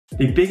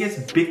The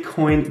biggest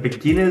Bitcoin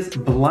beginner's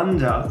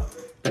blunder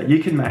that you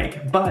can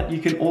make, but you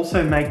can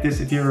also make this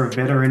if you're a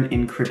veteran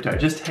in crypto. It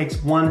just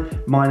takes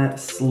one minor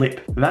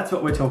slip. That's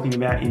what we're talking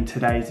about in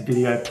today's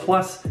video,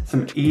 plus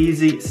some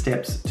easy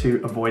steps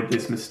to avoid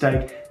this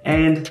mistake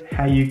and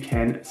how you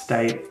can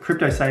stay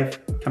crypto safe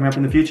coming up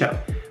in the future.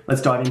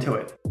 Let's dive into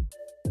it.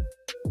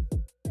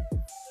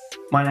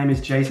 My name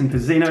is Jason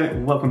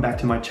Pizzino. Welcome back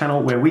to my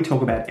channel where we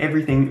talk about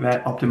everything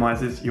that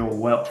optimizes your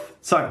wealth.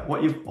 So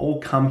what you've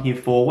all come here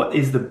for, what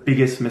is the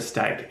biggest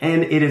mistake?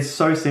 And it is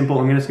so simple.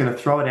 I'm just going to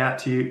throw it out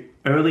to you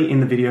early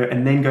in the video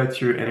and then go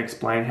through and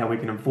explain how we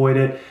can avoid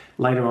it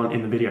later on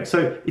in the video.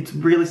 So it's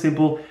really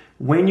simple.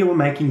 When you're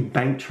making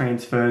bank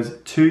transfers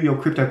to your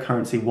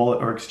cryptocurrency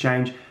wallet or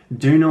exchange,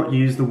 do not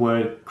use the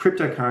word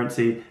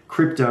cryptocurrency,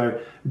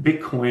 crypto,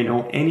 Bitcoin,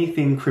 or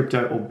anything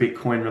crypto or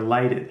Bitcoin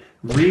related.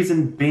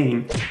 Reason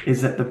being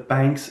is that the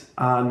banks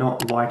are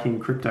not liking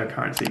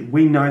cryptocurrency.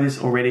 We know this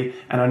already,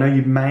 and I know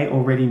you may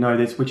already know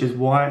this, which is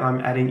why I'm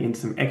adding in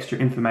some extra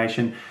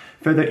information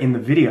further in the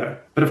video.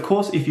 But of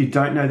course, if you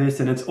don't know this,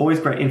 then it's always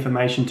great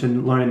information to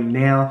learn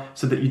now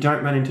so that you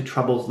don't run into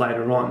troubles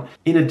later on.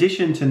 In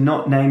addition to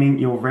not naming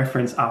your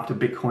reference after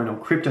Bitcoin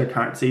or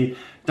cryptocurrency,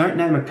 don't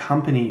name a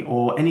company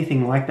or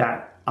anything like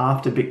that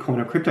after Bitcoin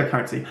or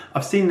cryptocurrency.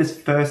 I've seen this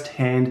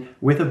firsthand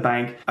with a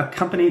bank, a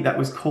company that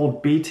was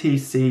called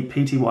BTC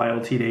Pty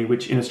Ltd,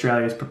 which in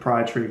Australia is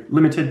proprietary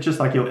limited, just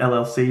like your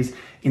LLCs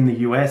in the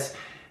US.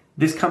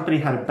 This company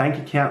had a bank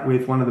account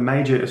with one of the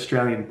major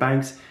Australian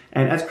banks,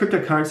 and as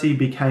cryptocurrency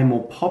became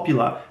more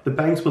popular, the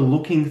banks were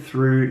looking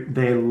through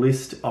their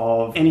list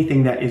of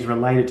anything that is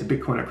related to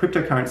Bitcoin or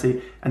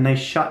cryptocurrency, and they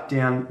shut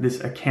down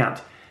this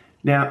account.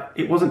 Now,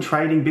 it wasn't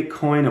trading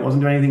Bitcoin, it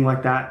wasn't doing anything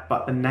like that,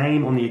 but the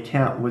name on the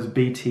account was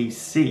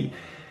BTC.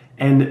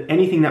 And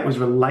anything that was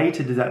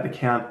related to that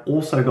account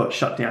also got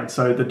shut down.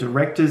 So the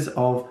directors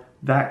of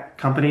that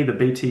company, the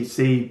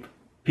BTC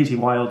Pty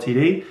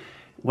Ltd,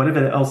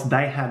 whatever else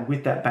they had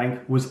with that bank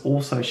was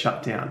also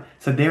shut down.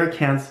 So their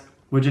accounts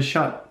were just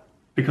shut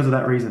because of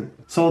that reason.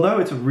 So although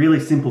it's a really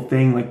simple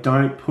thing, like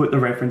don't put the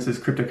references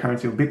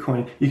cryptocurrency or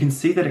Bitcoin, you can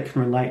see that it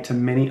can relate to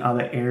many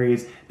other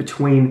areas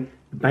between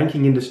the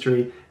banking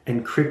industry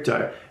and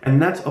crypto.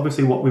 And that's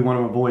obviously what we want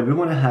to avoid. We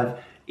want to have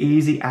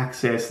easy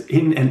access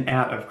in and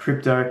out of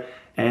crypto,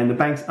 and the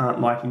banks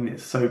aren't liking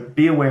this. So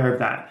be aware of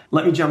that.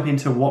 Let me jump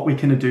into what we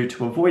can do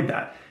to avoid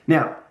that.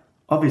 Now,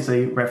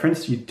 obviously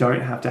reference, you don't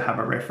have to have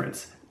a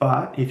reference,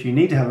 but if you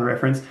need to have a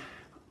reference,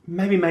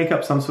 maybe make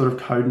up some sort of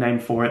code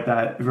name for it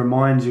that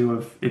reminds you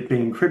of it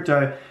being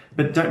crypto,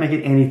 but don't make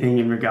it anything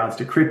in regards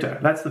to crypto.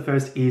 That's the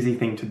first easy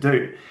thing to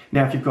do.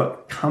 Now, if you've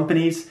got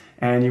companies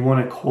and you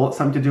want to call it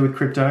something to do with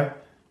crypto,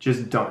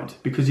 just don't,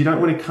 because you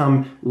don't want to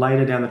come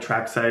later down the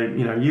track, say,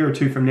 a year or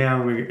two from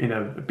now, we're in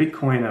a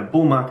Bitcoin, a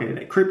bull market,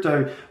 a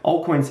crypto,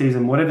 altcoin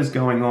season, whatever's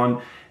going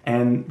on,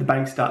 and the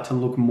banks start to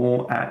look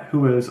more at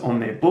who is on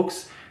their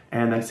books,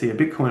 and they see a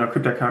Bitcoin or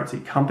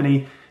cryptocurrency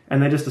company,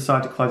 and they just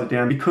decide to close it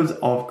down because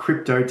of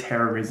crypto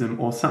terrorism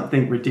or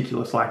something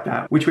ridiculous like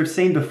that, which we've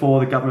seen before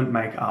the government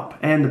make up,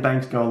 and the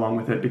banks go along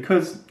with it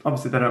because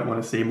obviously they don't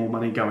want to see more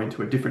money go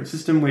into a different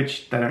system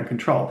which they don't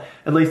control.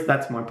 At least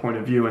that's my point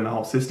of view in the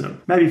whole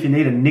system. Maybe if you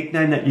need a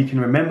nickname that you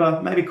can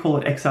remember, maybe call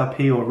it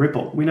XRP or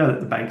Ripple. We know that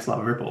the banks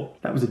love Ripple.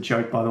 That was a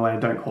joke, by the way,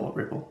 don't call it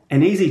Ripple.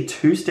 An easy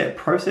two-step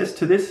process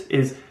to this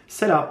is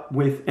set up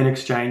with an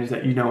exchange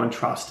that you know and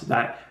trust,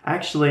 that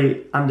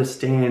actually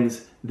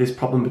understands this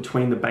problem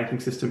between the banking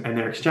system and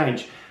their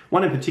exchange.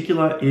 One in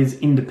particular is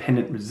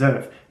Independent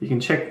Reserve. You can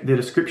check the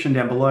description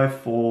down below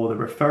for the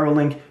referral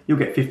link. You'll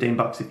get 15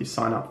 bucks if you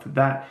sign up for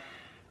that.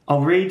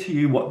 I'll read to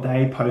you what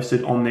they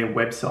posted on their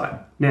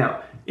website.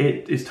 Now,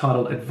 it is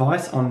titled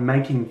Advice on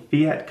Making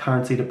Fiat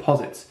Currency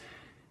Deposits.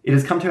 It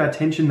has come to our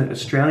attention that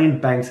Australian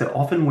banks are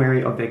often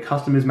wary of their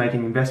customers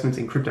making investments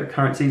in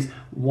cryptocurrencies.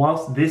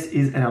 Whilst this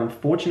is an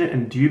unfortunate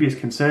and dubious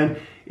concern,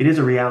 it is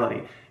a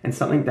reality and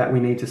something that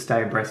we need to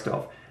stay abreast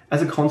of.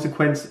 As a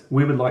consequence,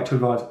 we would like to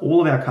advise all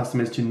of our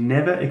customers to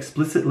never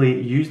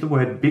explicitly use the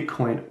word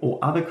Bitcoin or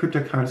other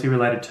cryptocurrency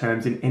related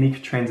terms in any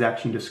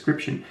transaction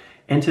description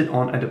entered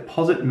on a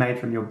deposit made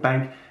from your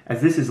bank,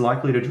 as this is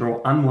likely to draw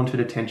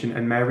unwanted attention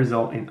and may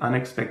result in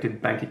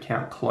unexpected bank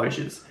account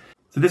closures.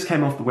 So this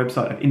came off the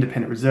website of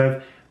Independent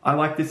Reserve. I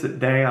like this that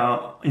they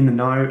are in the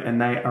know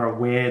and they are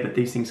aware that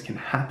these things can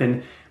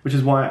happen, which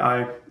is why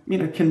I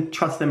can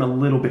trust them a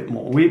little bit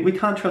more. We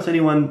can't trust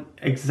anyone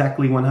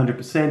exactly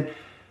 100%,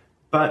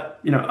 but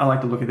I like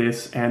to look at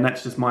this, and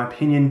that's just my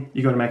opinion.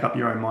 You got to make up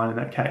your own mind in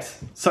that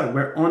case. So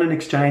we're on an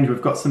exchange,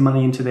 we've got some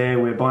money into there,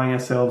 we're buying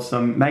ourselves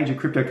some major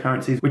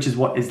cryptocurrencies, which is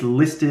what is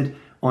listed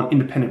on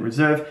Independent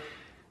Reserve.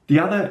 The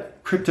other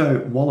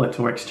crypto wallet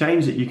or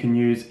exchange that you can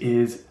use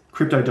is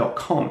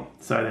crypto.com.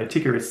 So their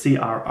ticker is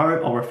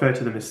CRO. I'll refer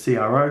to them as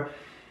CRO.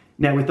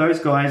 Now with those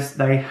guys,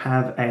 they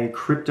have a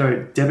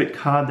crypto debit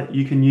card that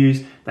you can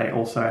use. They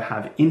also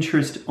have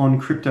interest on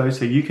crypto,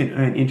 so you can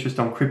earn interest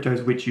on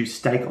cryptos which you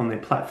stake on their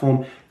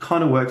platform.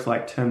 Kind of works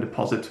like term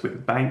deposits with a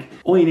bank.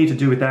 All you need to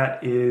do with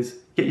that is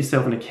get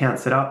yourself an account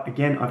set up.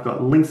 Again, I've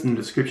got links in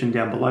the description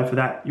down below for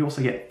that. You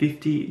also get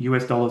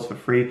 $50 for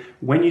free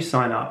when you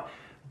sign up.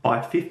 Buy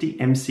 50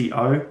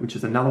 MCO, which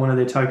is another one of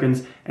their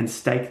tokens, and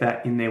stake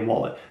that in their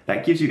wallet.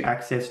 That gives you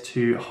access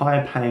to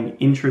higher paying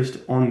interest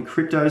on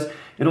cryptos.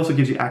 It also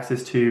gives you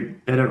access to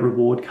better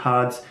reward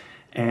cards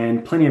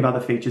and plenty of other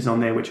features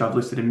on there, which I've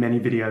listed in many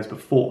videos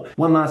before.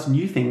 One last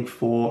new thing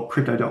for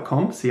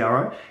Crypto.com,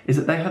 CRO, is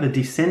that they have a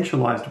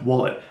decentralized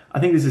wallet. I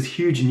think this is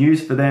huge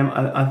news for them.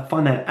 I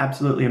find that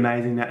absolutely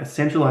amazing that a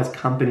centralized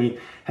company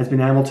has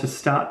been able to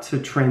start to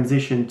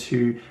transition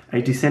to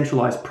a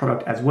decentralized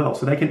product as well.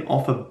 So they can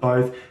offer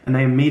both, and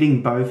they are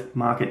meeting both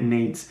market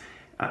needs.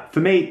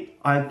 For me,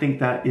 I think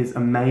that is a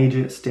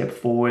major step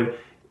forward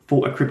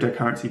for a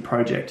cryptocurrency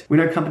project. We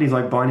know companies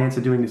like Binance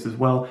are doing this as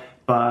well,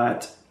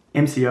 but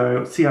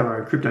MCO,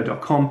 CRO,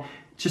 Crypto.com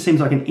just seems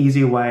like an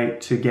easier way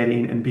to get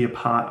in and be a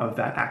part of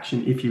that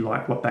action if you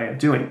like what they are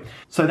doing.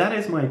 So that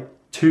is my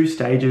 2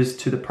 stages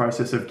to the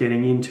process of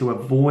getting in to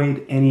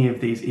avoid any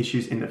of these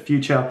issues in the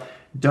future.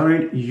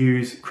 Don't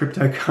use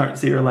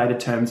cryptocurrency related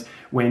terms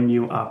when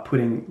you are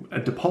putting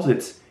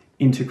deposits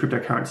into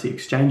cryptocurrency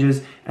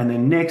exchanges. And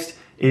then next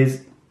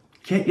is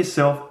get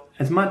yourself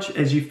as much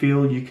as you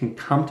feel you can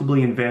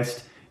comfortably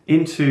invest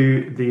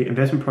into the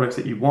investment products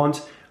that you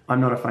want. I'm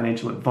not a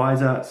financial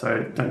advisor,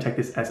 so don't take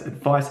this as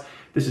advice.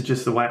 This is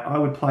just the way I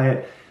would play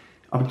it.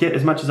 I would get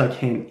as much as I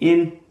can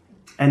in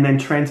and then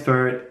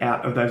transfer it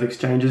out of those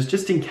exchanges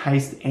just in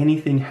case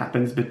anything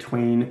happens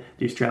between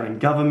the Australian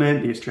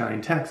government, the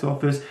Australian tax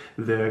office,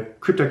 the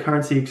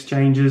cryptocurrency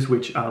exchanges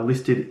which are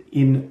listed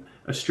in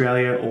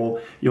Australia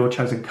or your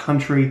chosen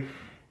country,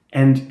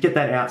 and get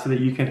that out so that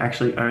you can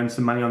actually earn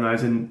some money on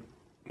those and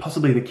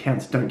possibly the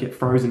accounts don't get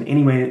frozen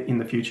anywhere in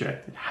the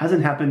future. It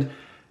hasn't happened,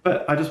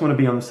 but I just want to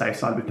be on the safe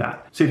side with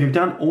that. So if you've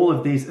done all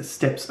of these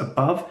steps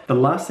above, the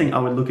last thing I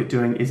would look at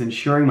doing is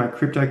ensuring my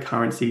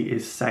cryptocurrency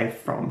is safe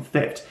from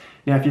theft.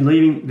 Now, if you're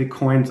leaving the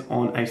coins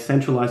on a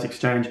centralized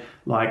exchange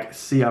like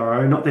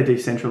CRO, not their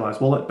decentralized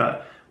wallet,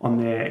 but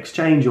on their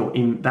exchange or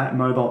in that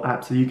mobile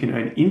app so you can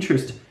earn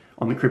interest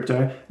on the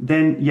crypto,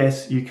 then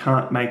yes, you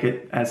can't make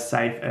it as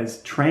safe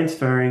as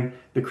transferring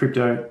the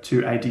crypto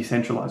to a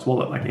decentralized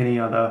wallet like any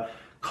other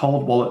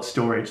cold wallet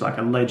storage like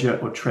a Ledger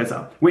or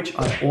Trezor, which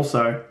I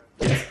also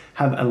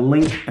have a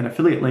link, an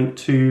affiliate link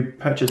to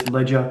purchase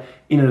Ledger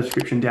in the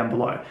description down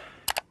below.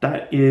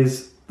 That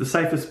is the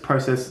safest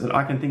process that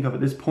I can think of at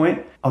this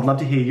point. I'd love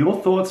to hear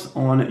your thoughts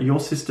on your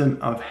system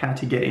of how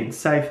to get in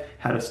safe,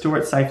 how to store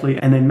it safely,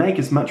 and then make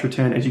as much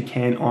return as you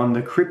can on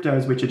the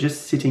cryptos which are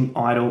just sitting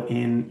idle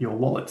in your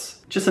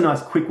wallets. Just a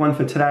nice quick one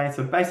for today.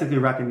 So basically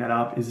wrapping that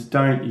up is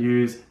don't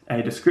use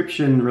a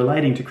description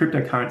relating to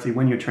cryptocurrency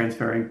when you're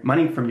transferring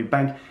money from your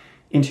bank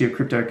into your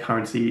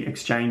cryptocurrency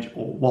exchange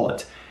or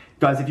wallet.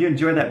 Guys, if you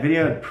enjoyed that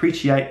video, I'd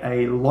appreciate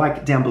a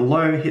like down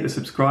below, hit the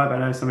subscribe. I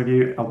know some of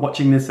you are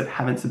watching this that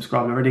haven't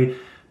subscribed already.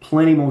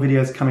 Plenty more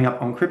videos coming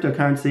up on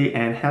cryptocurrency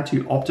and how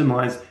to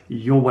optimize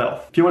your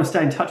wealth. If you want to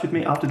stay in touch with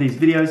me after these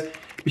videos,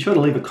 be sure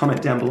to leave a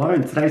comment down below.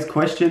 And today's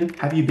question,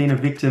 have you been a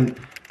victim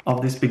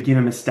of this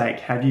beginner mistake?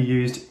 Have you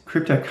used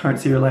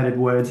cryptocurrency related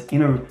words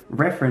in a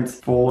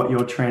reference for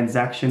your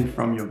transaction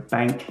from your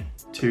bank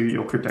to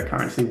your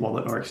cryptocurrency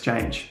wallet or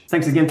exchange?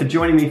 Thanks again for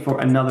joining me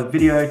for another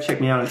video. Check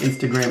me out on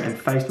Instagram and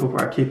Facebook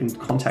where I keep in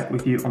contact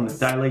with you on the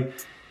daily.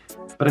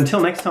 But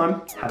until next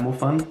time, have more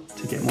fun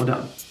to get more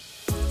done.